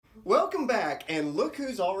Welcome back, and look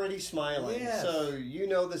who's already smiling. Yes. So you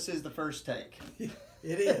know this is the first take. It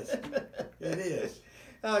is. It is.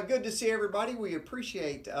 Good to see everybody. We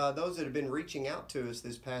appreciate those that have been reaching out to us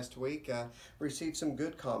this past week. Received some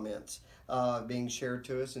good comments being shared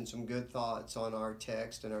to us and some good thoughts on our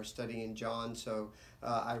text and our study in John. So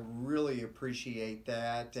I really appreciate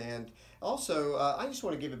that. And also, I just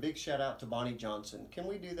want to give a big shout out to Bonnie Johnson. Can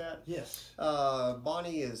we do that? Yes.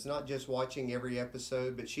 Bonnie is not just watching every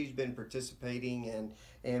episode, but she's been participating,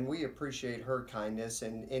 and we appreciate her kindness.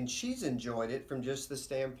 And she's enjoyed it from just the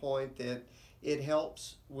standpoint that it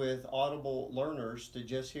helps with audible learners to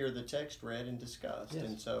just hear the text read and discussed. Yes.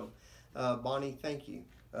 And so, Bonnie, thank you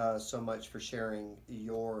so much for sharing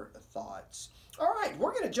your thoughts. All right,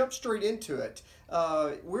 we're going to jump straight into it.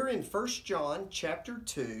 We're in 1 John chapter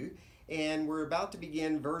 2, and we're about to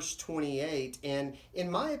begin verse 28. And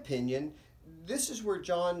in my opinion, this is where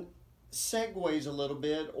John segues a little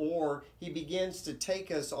bit, or he begins to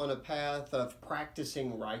take us on a path of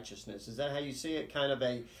practicing righteousness. Is that how you see it? Kind of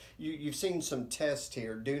you've seen some tests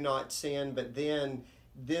here, do not sin, but then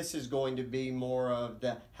this is going to be more of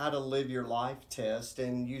the how to live your life test,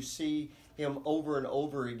 and you see him over and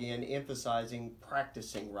over again emphasizing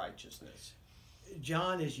practicing righteousness.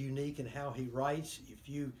 John is unique in how he writes. If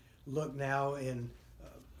you look now in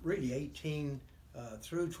really 18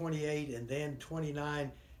 through 28 and then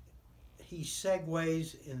 29, he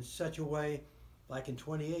segues in such a way, like in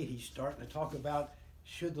 28, he's starting to talk about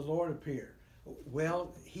should the Lord appear.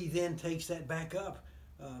 Well, he then takes that back up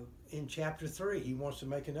in chapter 3. He wants to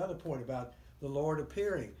make another point about the Lord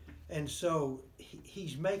appearing. And so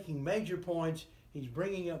he's making major points, he's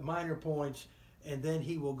bringing up minor points, and then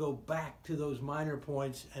he will go back to those minor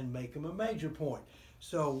points and make them a major point.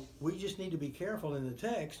 So we just need to be careful in the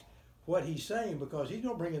text what he's saying, because he's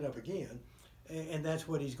going to bring it up again. And that's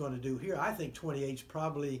what he's going to do here. I think 28 is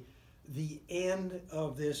probably the end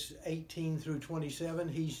of this 18 through 27.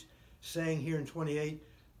 He's saying here in 28,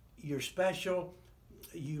 you're special,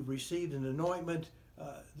 you've received an anointment,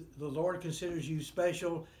 the Lord considers you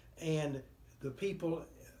special, and the people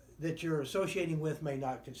that you're associating with may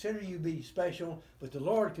not consider you to be special, but the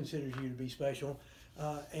Lord considers you to be special,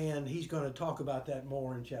 and he's going to talk about that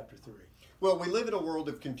more in chapter 3. Well, we live in a world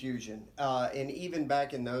of confusion, and even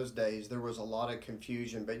back in those days, there was a lot of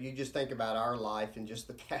confusion. But you just think about our life in just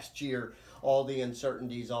the past year, all the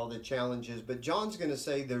uncertainties, all the challenges. But John's going to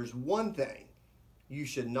say there's one thing you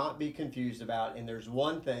should not be confused about, and there's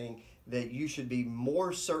one thing that you should be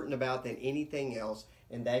more certain about than anything else,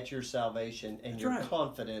 and that's your salvation and That's your right.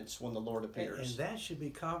 confidence when the Lord appears. And that should be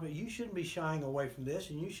confident. You shouldn't be shying away from this,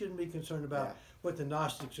 and you shouldn't be concerned about what the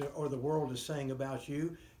Gnostics or the world is saying about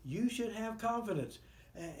you. You should have confidence.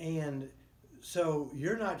 And so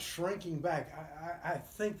you're not shrinking back. I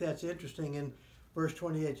think that's interesting in verse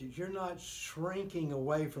 28. You're not shrinking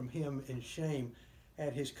away from him in shame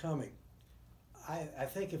at his coming. I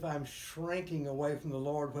think if I'm shrinking away from the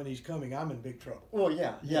Lord when he's coming, I'm in big trouble. Well,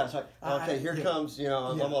 yeah. It's like, okay, here comes,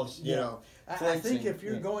 I'm almost, I think if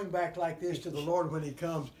you're going back like this to the Lord when he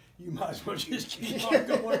comes, you might as well just keep on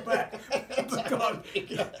going back, because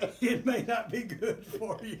it may not be good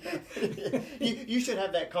for you. You should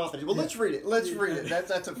have that confidence. Well, let's read it. Let's read it.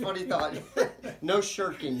 That's a funny thought. No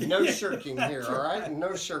shirking. No shirking here, all right?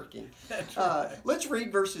 No shirking. Let's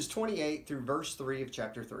read verses 28 through verse 3 of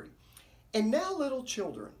chapter 3. And now, little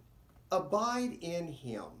children, abide in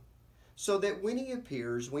him, so that when he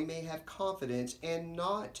appears, we may have confidence and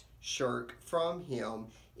not shirk from him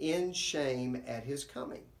in shame at his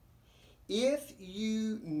coming. If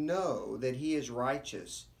you know that he is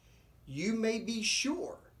righteous, you may be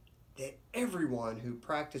sure that everyone who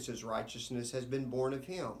practices righteousness has been born of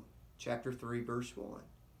him. Chapter 3, verse 1.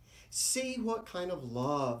 See what kind of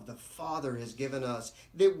love the Father has given us,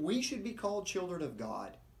 that we should be called children of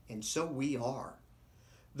God. And so we are.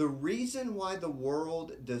 The reason why the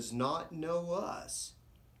world does not know us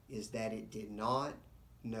is that it did not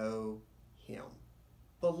know him.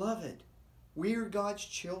 Beloved, we are God's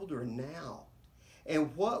children now,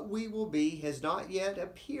 and what we will be has not yet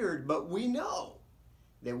appeared, but we know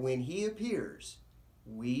that when he appears,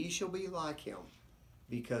 we shall be like him,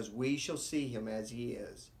 because we shall see him as he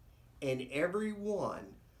is. And everyone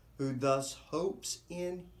who thus hopes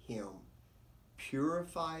in him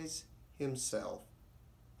purifies himself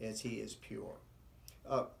as he is pure.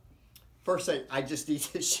 First thing I just need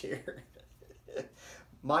to share.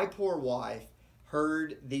 My poor wife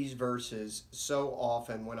heard these verses so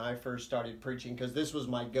often when I first started preaching, because this was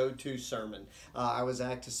my go-to sermon. I was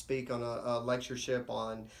asked to speak on a lectureship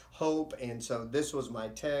on hope, and so this was my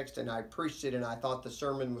text, and I preached it, and I thought the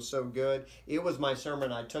sermon was so good. It was my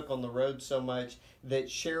sermon I took on the road so much that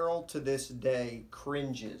Cheryl to this day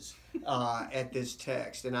cringes at this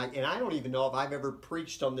text. And I don't even know if I've ever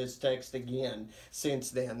preached on this text again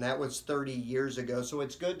since then. That was 30 years ago. So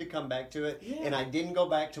it's good to come back to it. Yeah. And I didn't go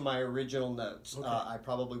back to my original notes. Okay. I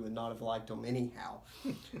probably would not have liked them anyhow.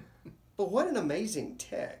 But what an amazing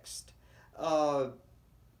text.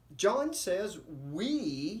 John says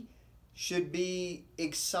we should be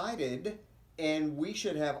excited and we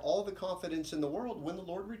should have all the confidence in the world when the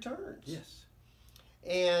Lord returns. Yes.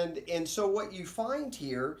 And so what you find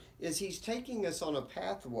here is he's taking us on a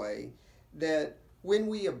pathway that when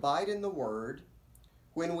we abide in the Word,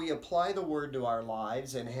 when we apply the Word to our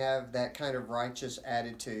lives and have that kind of righteous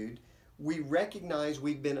attitude, we recognize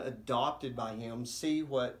we've been adopted by him, see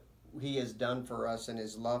what he has done for us and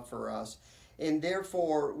his love for us, and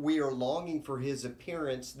therefore we are longing for his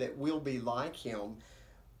appearance that we'll be like him.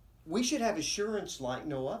 We should have assurance like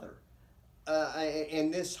no other.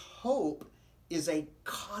 And this hope is a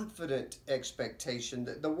confident expectation.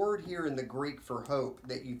 The word here in the Greek for hope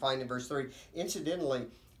that you find in verse 3, incidentally,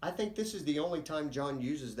 I think this is the only time John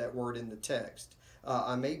uses that word in the text.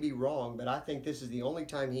 I may be wrong, but I think this is the only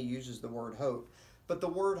time he uses the word hope. But the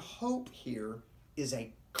word hope here is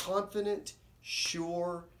a confident,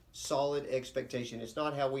 sure, solid expectation. It's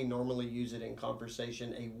not how we normally use it in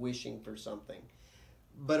conversation, a wishing for something.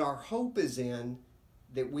 But our hope is in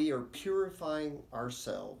that we are purifying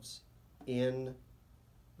ourselves in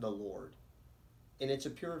the Lord. And it's a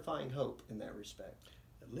purifying hope in that respect.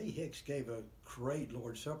 Lee Hicks gave a great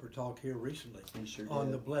Lord's Supper talk here recently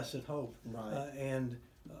On the blessed hope. Right.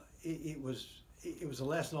 It was a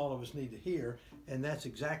lesson all of us need to hear, and that's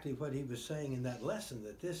exactly what he was saying in that lesson,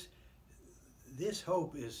 that this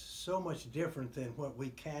hope is so much different than what we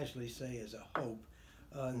casually say is a hope.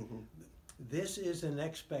 This is an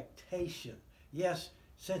expectation. Yes,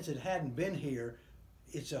 since it hadn't been here,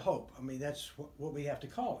 it's a hope. I mean, that's what we have to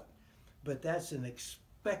call it. But that's an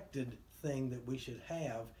expected thing that we should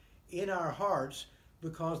have in our hearts,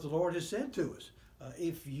 because the Lord has said to us,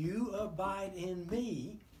 if you abide in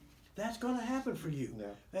me, that's going to happen for you.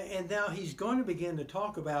 Yeah. And now he's going to begin to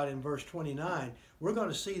talk about in verse 29. We're going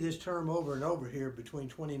to see this term over and over here between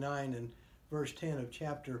 29 and verse 10 of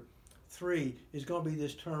chapter 3 is going to be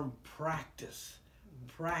this term practice.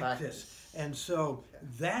 And so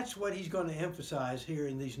that's what he's going to emphasize here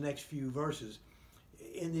in these next few verses.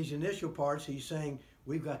 In these initial parts, he's saying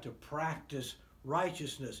we've got to practice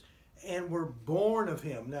righteousness, and we're born of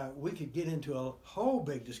him. Now, we could get into a whole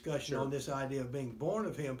big discussion on this idea of being born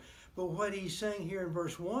of him, but what he's saying here in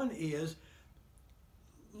verse 1 is,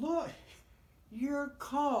 look, you're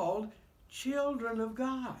called children of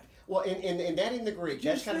God. Well, and that in the Greek,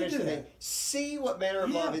 that's kind of interesting. See what manner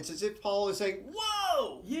of love. It's as if Paul is saying,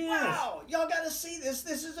 whoa, wow, y'all got to see this.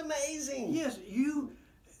 This is amazing. Yes,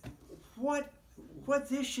 what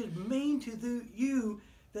this should mean to you,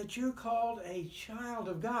 that you're called a child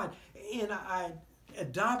of God. And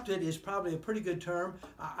adopted is probably a pretty good term.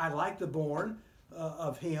 I like the born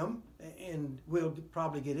of him, and we'll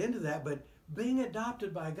probably get into that. But being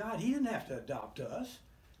adopted by God, he didn't have to adopt us.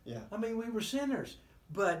 Yeah. I mean, we were sinners.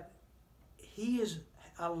 But he has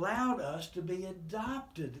allowed us to be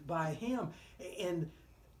adopted by him. And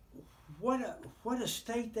what a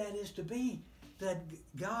state that is to be, that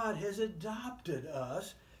God has adopted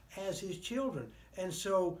us as his children. And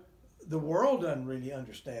so the world doesn't really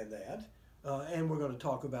understand that. And we're going to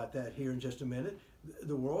talk about that here in just a minute.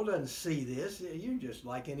 The world doesn't see this. You're just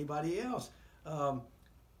like anybody else.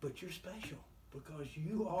 But you're special because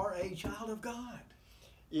you are a child of God.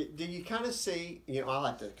 Do you kind of see, I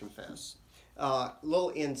like to confess, a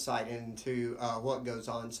little insight into what goes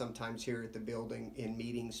on sometimes here at the building in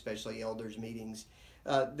meetings, especially elders meetings.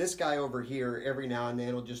 This guy over here, every now and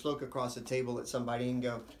then, will just look across the table at somebody and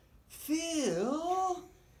go, Phil,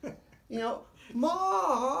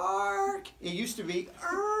 Mark. It used to be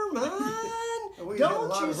Ermine.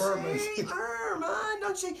 Don't you see, Ermine?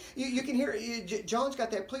 Don't you see? You can hear John's got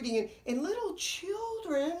that pleading, and little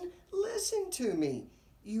children, listen to me.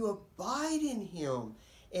 You abide in him,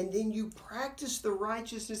 and then you practice the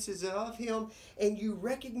righteousnesses of him, and you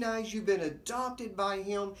recognize you've been adopted by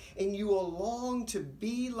him, and you will long to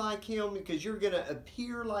be like him because you're going to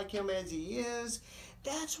appear like him as he is.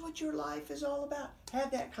 That's what your life is all about.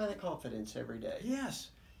 Have that kind of confidence every day. Yes.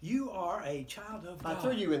 You are a child of God. I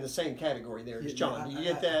threw you in the same category there as John. Do you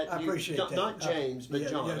get that? I appreciate that. Not James, but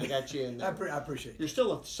John. I got you in there. I appreciate it. You're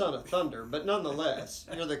still a son of thunder, but nonetheless,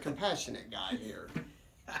 you're the compassionate guy here.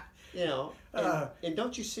 And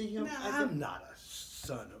don't you see him? No, I'm not a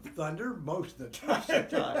son of thunder most of the Most of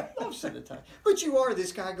the time. time. Most of the time. But you are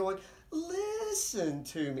this guy going, listen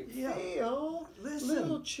to me. Yeah. Feel, Listen.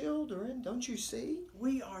 little children, don't you see?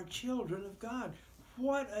 We are children of God.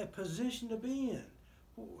 What a position to be in.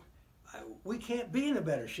 We can't be in a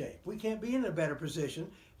better shape. We can't be in a better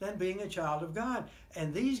position than being a child of God.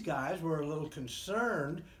 And these guys were a little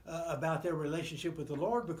concerned about their relationship with the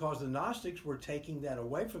Lord because the Gnostics were taking that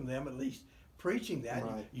away from them, at least preaching that.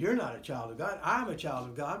 Right. You're not a child of God. I'm a child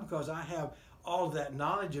of God because I have all of that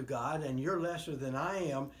knowledge of God, and you're lesser than I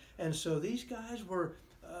am. And so these guys were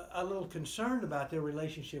a little concerned about their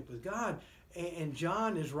relationship with God. And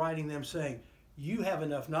John is writing them saying, you have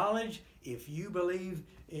enough knowledge. If you believe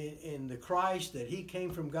in the Christ, that he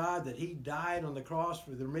came from God, that he died on the cross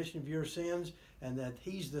for the remission of your sins, and that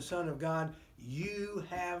he's the Son of God, you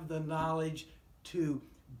have the knowledge to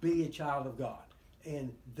be a child of God.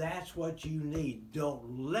 And that's what you need.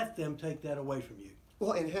 Don't let them take that away from you.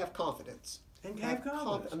 Well, and have confidence. And have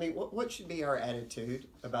confidence. I mean, what should be our attitude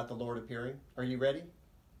about the Lord appearing? Are you ready?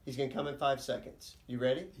 He's going to come in 5 seconds. You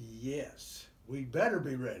ready? Yes. We better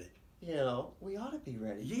be ready. You know, we ought to be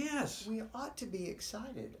ready. Yes. We ought to be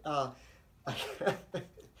excited.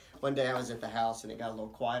 One day I was at the house and it got a little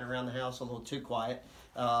quiet around the house, a little too quiet.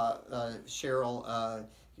 Cheryl,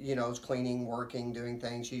 is cleaning, working, doing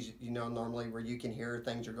things. She's, normally where you can hear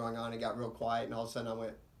things are going on. It got real quiet and all of a sudden I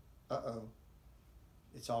went, uh-oh.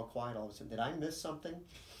 It's all quiet all of a sudden. Did I miss something?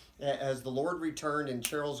 As the Lord returned and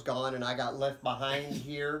Cheryl's gone and I got left behind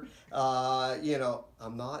here,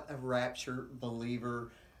 I'm not a rapture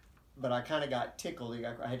believer, but I kind of got tickled.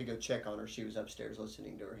 I had to go check on her. She was upstairs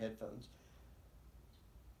listening to her headphones.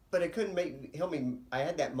 But it couldn't help me. I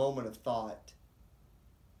had that moment of thought.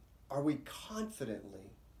 Are we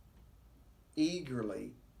confidently,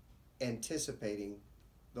 eagerly anticipating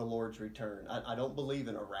the Lord's return? I don't believe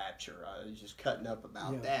in a rapture. I was just cutting up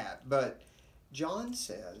about that. But John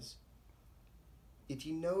says, if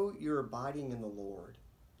you know you're abiding in the Lord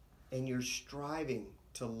and you're striving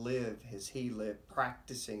to live as he lived,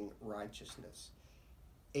 practicing righteousness,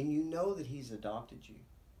 and you know that he's adopted you,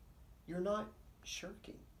 you're not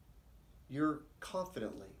shirking. You're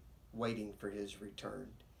confidently waiting for his return.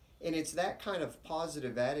 And it's that kind of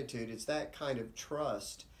positive attitude, it's that kind of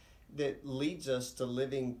trust that leads us to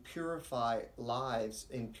living purified lives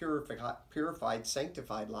and purified,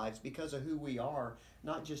 sanctified lives because of who we are,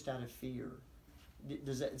 not just out of fear.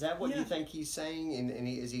 Is that what you think he's saying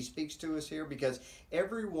as he speaks to us here? Because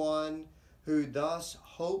everyone who thus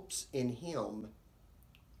hopes in him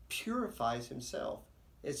purifies himself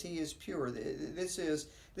as he is pure. This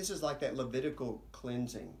is like that Levitical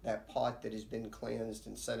cleansing, that pot that has been cleansed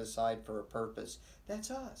and set aside for a purpose.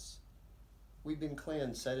 That's us. We've been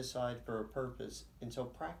cleansed, set aside for a purpose, and so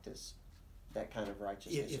practice that kind of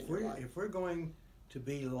righteousness in your life. If we're going to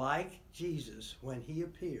be like Jesus when he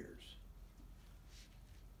appears,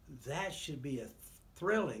 that should be a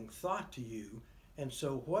thrilling thought to you. And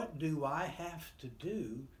so what do I have to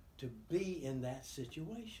do to be in that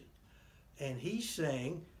situation? And he's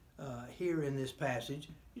saying here in this passage,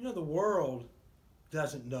 the world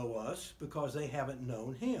doesn't know us because they haven't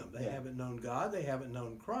known him. They haven't known God. They haven't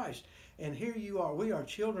known Christ. And here you are. We are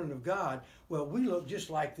children of God. Well, we look just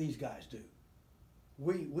like these guys do.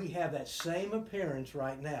 We have that same appearance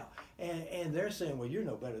right now. And they're saying, well, you're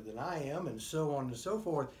no better than I am, and so on and so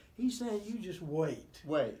forth. He's saying, you just wait.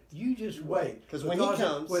 Wait. You just wait. Because when he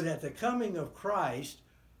comes... When at the coming of Christ,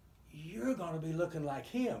 you're going to be looking like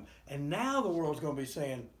him. And now the world's going to be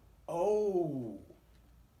saying, oh,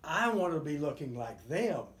 I want to be looking like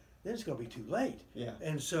them. Then it's going to be too late. Yeah.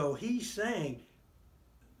 And so he's saying,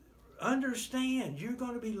 understand, you're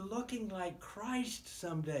going to be looking like Christ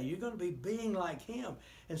someday. You're going to be being like him.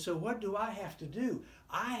 And so what do I have to do?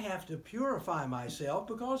 I have to purify myself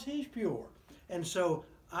because he's pure. And so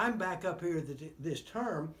I'm back up here this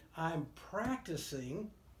term, I'm practicing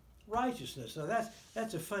righteousness. Now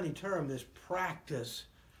that's a funny term, this practice.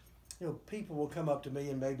 People will come up to me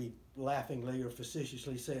and maybe laughingly or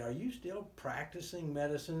facetiously say, are you still practicing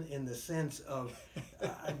medicine in the sense of,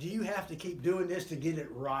 do you have to keep doing this to get it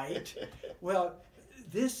right? Well,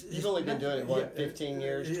 this is... You've only been doing it, 15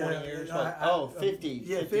 years, 20 years? 50.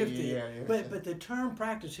 Yeah, 50. Yeah. But the term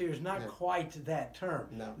practice here is not quite that term.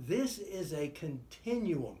 No. This is a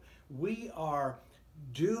continuum. We are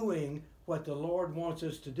doing what the Lord wants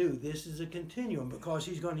us to do. This is a continuum because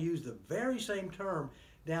he's going to use the very same term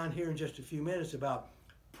down here in just a few minutes about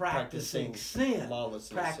practicing sin,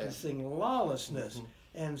 practicing lawlessness. Mm-hmm.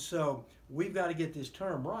 And so we've got to get this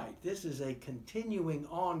term right. This is a continuing,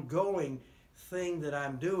 ongoing thing that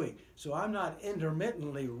I'm doing. So I'm not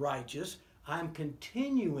intermittently righteous. I'm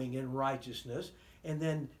continuing in righteousness. And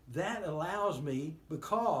then that allows me,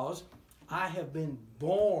 because I have been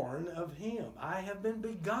born of him. I have been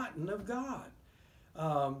begotten of God.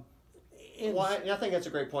 Well, I think that's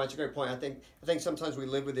a great point. It's a great point. I think sometimes we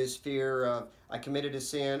live with this fear of, I committed a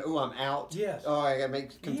sin. Oh, I'm out. Yes. Oh, I got to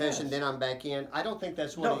make confession. Yes. Then I'm back in. I don't think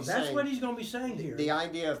that's what he's saying. No, that's what he's going to be saying here. The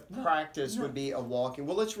idea of practice would be a walking.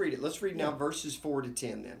 Well, let's read it. Let's read now verses 4 to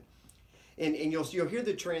 10 then. And you'll hear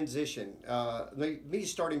the transition. Maybe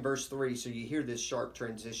starting verse 3, so you hear this sharp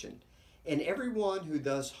transition. And everyone who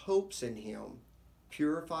thus hopes in him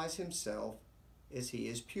purifies himself as he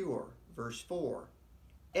is pure. Verse 4.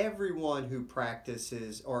 Everyone who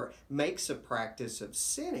practices or makes a practice of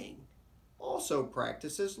sinning also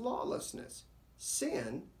practices lawlessness.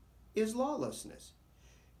 Sin is lawlessness.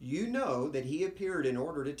 You know that he appeared in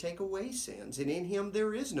order to take away sins, and in him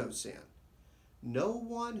there is no sin. No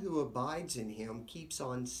one who abides in him keeps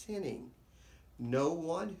on sinning. No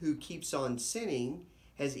one who keeps on sinning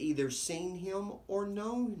has either seen him or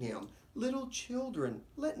known him. Little children,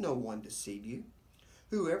 let no one deceive you.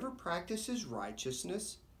 Whoever practices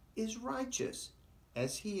righteousness is righteous,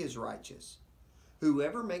 as he is righteous.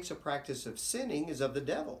 Whoever makes a practice of sinning is of the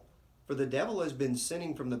devil, for the devil has been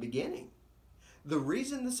sinning from the beginning. The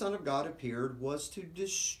reason the Son of God appeared was to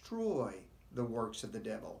destroy the works of the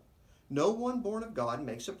devil. No one born of God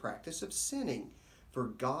makes a practice of sinning, for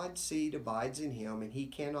God's seed abides in him, and he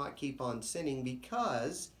cannot keep on sinning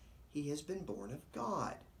because he has been born of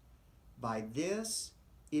God. By this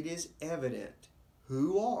it is evident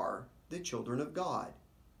who are the children of God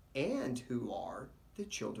and who are the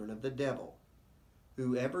children of the devil.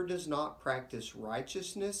 Whoever does not practice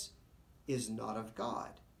righteousness is not of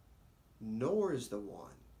God, nor is the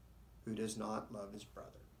one who does not love his brother.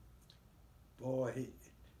 Boy,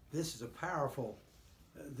 this is a powerful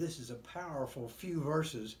few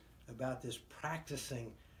verses about this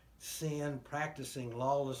practicing sin, practicing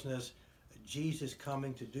lawlessness, Jesus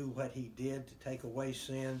coming to do what he did to take away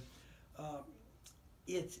sin.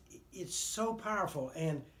 It's so powerful,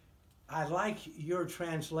 and I like your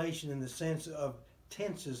translation in the sense of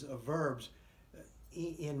tenses of verbs.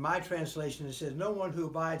 In my translation, it says, no one who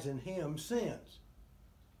abides in him sins.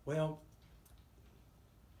 Well,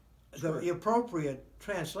 the appropriate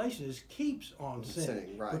translation is keeps on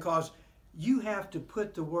sinning, right. Because you have to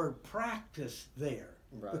put the word practice there,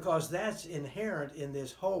 right. Because that's inherent in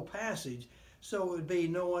this whole passage. So it would be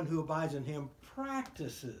no one who abides in him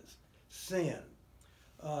practices sin.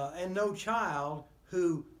 And no child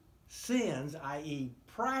who sins, i.e.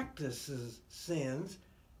 practices sins,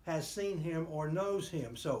 has seen him or knows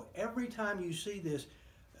him. So every time you see this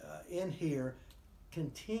in here,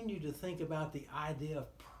 continue to think about the idea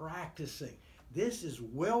of practicing. This is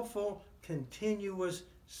willful, continuous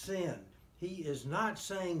sin. He is not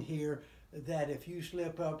saying here that if you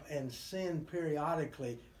slip up and sin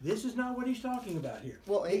periodically, this is not what he's talking about here.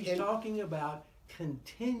 Well, he's talking about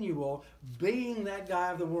continual being that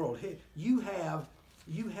guy of the world. You have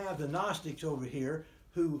the Gnostics over here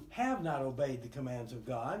who have not obeyed the commands of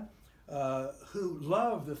God, who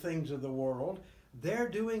love the things of the world. They're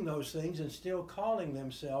doing those things and still calling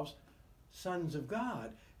themselves sons of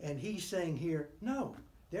God. And he's saying here, no,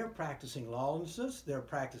 they're practicing lawlessness, they're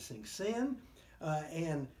practicing sin,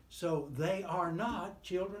 and so they are not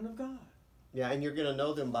children of God. Yeah, and you're going to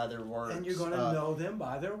know them by their works. And you're going to know them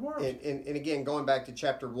by their works. And again, going back to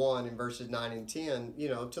chapter 1 and verses 9 and 10,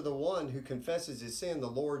 to the one who confesses his sin, the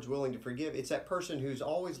Lord's willing to forgive. It's that person who's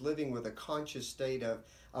always living with a conscious state of,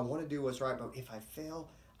 I want to do what's right, but if I fail,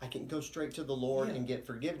 I can go straight to the Lord and get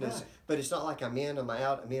forgiveness. Right. But it's not like I'm in, I'm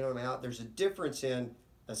out, I'm in, I'm out. There's a difference in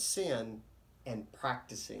a sin and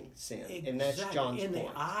practicing sin. Exactly. And that's John's point. In the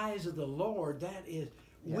eyes of the Lord, that is...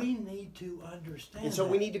 Yeah. We need to understand. And so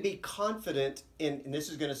we need to be confident in, and this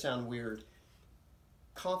is going to sound weird,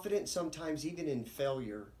 confident sometimes even in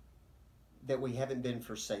failure that we haven't been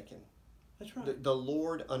forsaken. That's right. The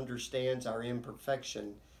Lord understands our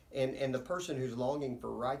imperfection, and the person who's longing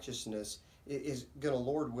for righteousness is going to,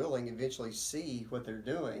 Lord willing, eventually see what they're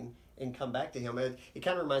doing and come back to him. It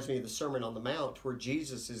kind of reminds me of the Sermon on the Mount where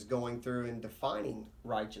Jesus is going through and defining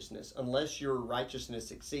righteousness. Unless your righteousness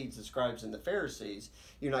exceeds the scribes and the Pharisees,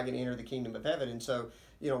 you're not going to enter the kingdom of heaven. And so,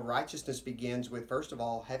 righteousness begins with, first of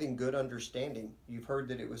all, having good understanding. You've heard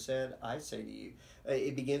that it was said, I say to you.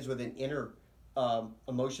 It begins with an inner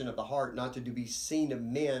emotion of the heart, not to be seen of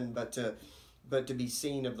men, but to be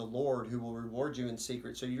seen of the Lord who will reward you in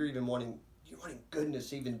secret. So you're wanting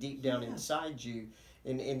goodness even deep down inside you.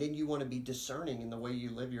 And then you want to be discerning in the way you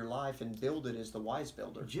live your life and build it as the wise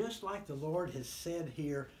builder. Just like the Lord has said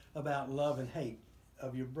here about love and hate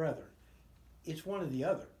of your brethren. It's one or the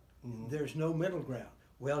other. Mm-hmm. There's no middle ground.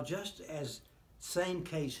 Well, just as Same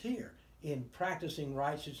case here. In practicing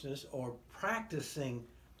righteousness or practicing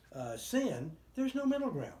sin, there's no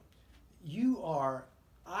middle ground. You are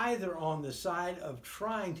either on the side of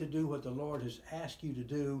trying to do what the Lord has asked you to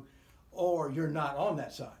do, or you're not on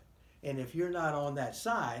that side. And if you're not on that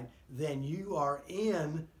side, then you are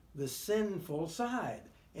in the sinful side.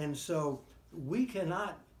 And so we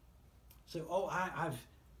cannot say, oh, I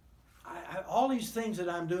all these things that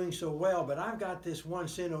I'm doing so well, but I've got this one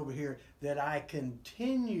sin over here that I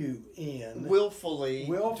continue in. Willfully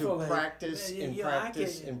to practice and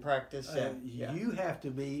practice and practice. You have to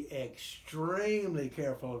be extremely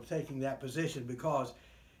careful of taking that position, because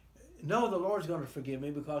no, the Lord's going to forgive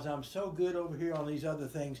me because I'm so good over here on these other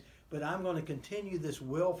things, but I'm going to continue this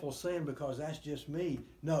willful sin because that's just me.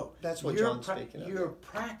 No. That's what John's speaking of. You're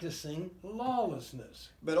practicing lawlessness.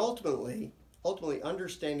 But ultimately,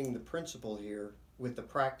 understanding the principle here with the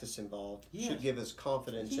practice involved should give us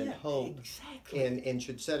confidence and hope, and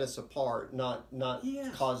should set us apart, not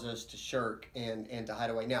cause us to shirk and to hide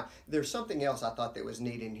away. Now, there's something else I thought that was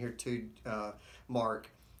neat in here too, Mark.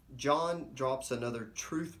 John drops another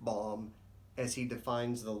truth bomb as he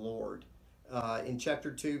defines the Lord. In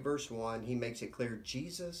chapter 2, verse 1, he makes it clear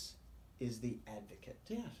Jesus is the advocate.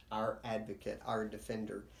 Yes. Our advocate, our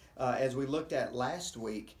defender. As we looked at last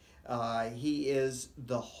week, he is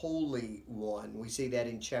the Holy One. We see that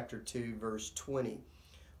in chapter 2, verse 20.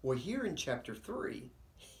 Well, here in chapter 3,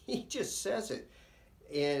 he just says it.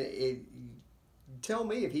 And tell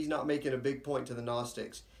me if he's not making a big point to the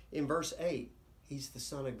Gnostics. In verse 8, he's the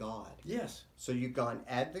Son of God. Yes. So you've got an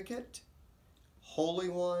advocate, Holy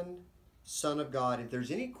One, Son of God. If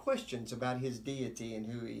there's any questions about his deity and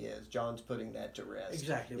who he is, John's putting that to rest.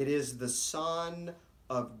 Exactly. It is the Son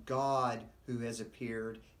of God who has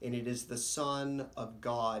appeared, and it is the Son of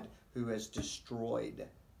God who has destroyed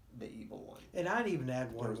the evil one. And I'd even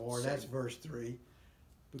add one more, and that's verse 3,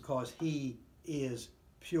 because he is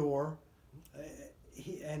pure.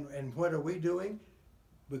 And what are we doing?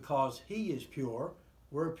 Because he is pure,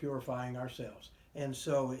 we're purifying ourselves. And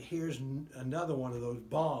so here's another one of those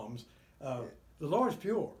bombs. The Lord's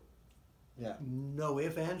pure. Yeah. No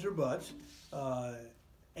ifs, ands, or buts.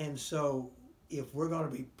 And so if we're going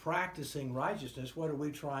to be practicing righteousness, what are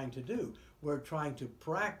we trying to do? We're trying to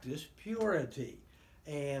practice purity.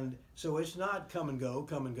 And so it's not come and go,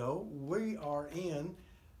 come and go. We are in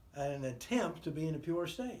an attempt to be in a pure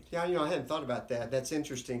state. Yeah, I hadn't thought about that. That's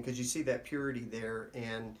interesting because you see that purity there.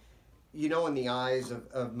 And, in the eyes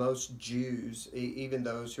of most Jews, even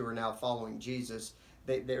those who are now following Jesus,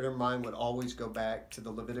 their mind would always go back to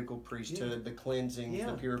the Levitical priesthood, the cleansing,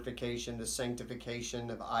 the purification, the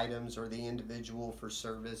sanctification of items or the individual for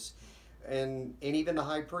service. And even the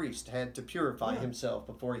high priest had to purify himself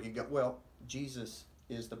before he could go. Well, Jesus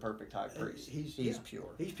is the perfect high priest. He's pure.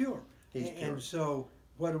 He's pure. He's pure. And so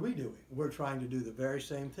what are we doing? We're trying to do the very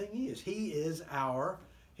same thing he is. He is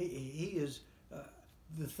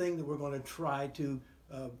the thing that we're going to try to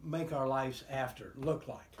make our lives after look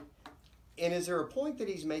like. And is there a point that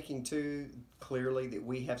he's making too, clearly, that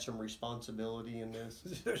we have some responsibility in this?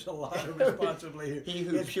 There's a lot of responsibility here. He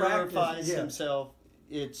who purifies himself,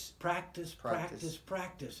 it's practice.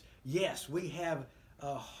 Yes, we have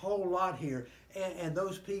a whole lot here. And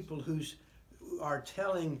those people who are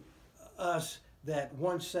telling us that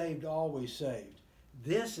once saved, always saved.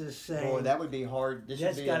 This is saying... Boy, that would be hard.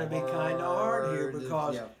 That's got to be kind of hard here,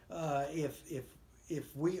 because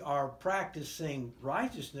if we are practicing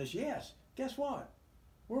righteousness, yes, guess what?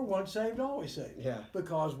 We're once saved, always saved. Yeah.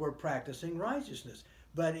 Because we're practicing righteousness.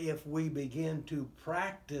 But if we begin to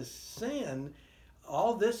practice sin,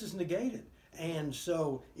 all this is negated. And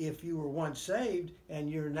so if you were once saved and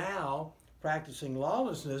you're now practicing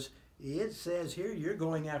lawlessness, it says here you're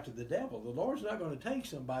going after the devil. The Lord's not going to take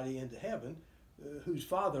somebody into heaven whose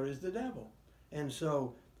father is the devil. And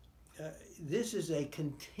so this is a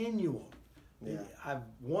continuum. Yeah. I've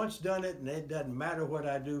once done it, and it doesn't matter what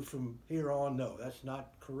I do from here on. No, that's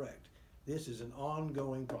not correct. This is an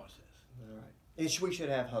ongoing process. All right. And we should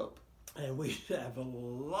have hope. And we should have a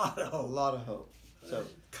lot of hope. A lot of hope. So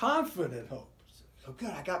confident hope. So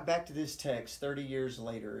good. I got back to this text 30 years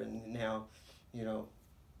later, and now,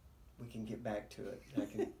 we can get back to it. I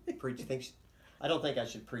can preach things. I don't think I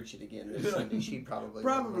should preach it again this Sunday. She probably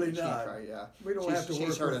not. Yeah. We don't have to work.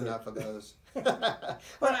 She's heard enough of those.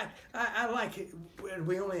 But I like it.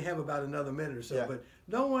 We only have about another minute or so. Yeah. But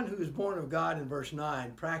no one who is born of God, in verse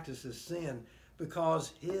 9, practices sin,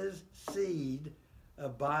 because his seed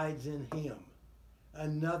abides in him.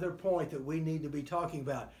 Another point that we need to be talking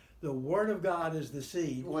about. The Word of God is the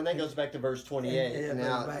seed. Well, and that goes back to verse 28. And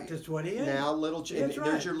now, back to 28. Now, That's right.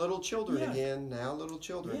 there's your little children Yes. again. Now, little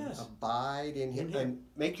children, Yes. abide in Him, and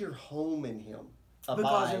make your home in Him.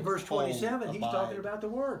 Because in verse 27, he's abide. talking about the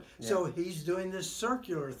Word. Yeah. So he's doing this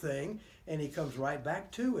circular thing, and he comes right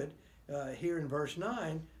back to it here in verse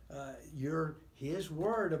 9. His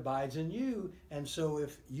Word abides in you, and so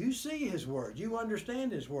if you see His Word, you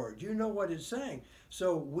understand His Word, you know what it's saying.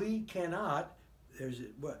 So we cannot,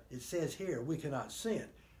 what it says here, we cannot sin.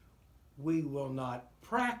 We will not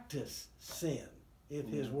practice sin if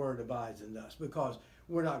His Word abides in us, because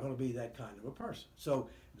we're not going to be that kind of a person. So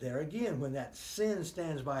there again, when that sin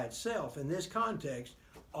stands by itself, in this context,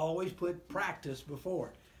 always put practice before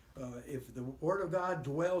it. If the Word of God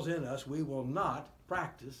dwells in us, we will not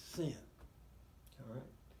practice sin. All right.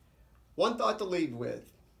 One thought to leave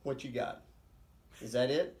with. What you got? Is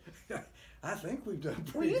that it? I think we've done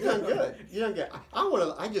pretty You've done good. You've done good.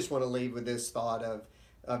 I just want to leave with this thought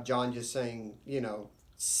of John just saying,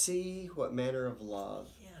 see what manner of love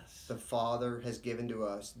the Father has given to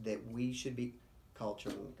us, that we should be called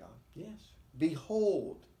children of God. Yes.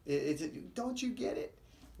 Behold, don't you get it?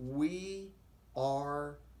 We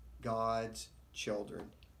are God's children.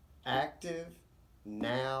 Active,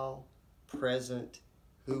 now, present,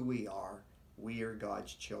 who we are. We are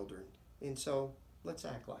God's children. And so let's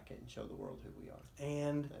act like it and show the world who we are.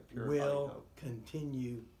 And will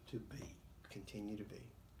continue to be. Continue to be.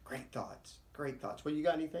 Great thoughts. Great thoughts. Well, you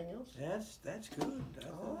got anything else? That's good.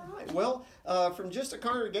 All right. Well, from just a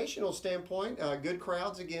congregational standpoint, good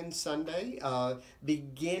crowds again Sunday.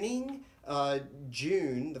 Beginning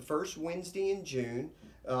June, the first Wednesday in June,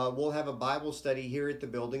 we'll have a Bible study here at the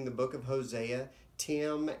building, the book of Hosea.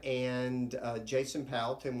 Tim and Jason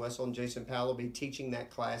Powell, Tim Wessel and Jason Powell will be teaching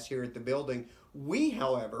that class here at the building. We,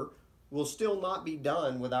 however, will still not be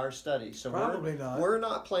done with our study. So we're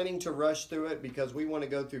not planning to rush through it, because we want to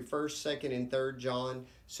go through 1st, 2nd, and 3rd John.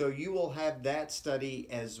 So you will have that study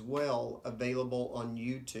as well available on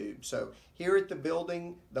YouTube. So here at the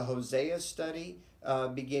building, the Hosea study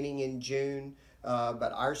beginning in June,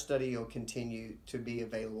 but our study will continue to be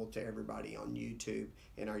available to everybody on YouTube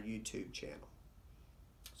and our YouTube channel.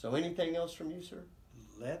 So anything else from you, sir?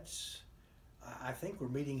 I think we're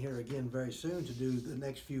meeting here again very soon to do the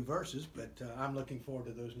next few verses, but I'm looking forward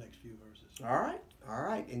to those next few verses. All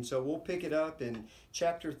right. And so we'll pick it up in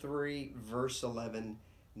chapter 3, verse 11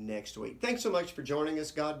 next week. Thanks so much for joining us.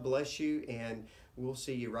 God bless you, and we'll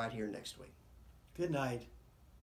see you right here next week. Good night.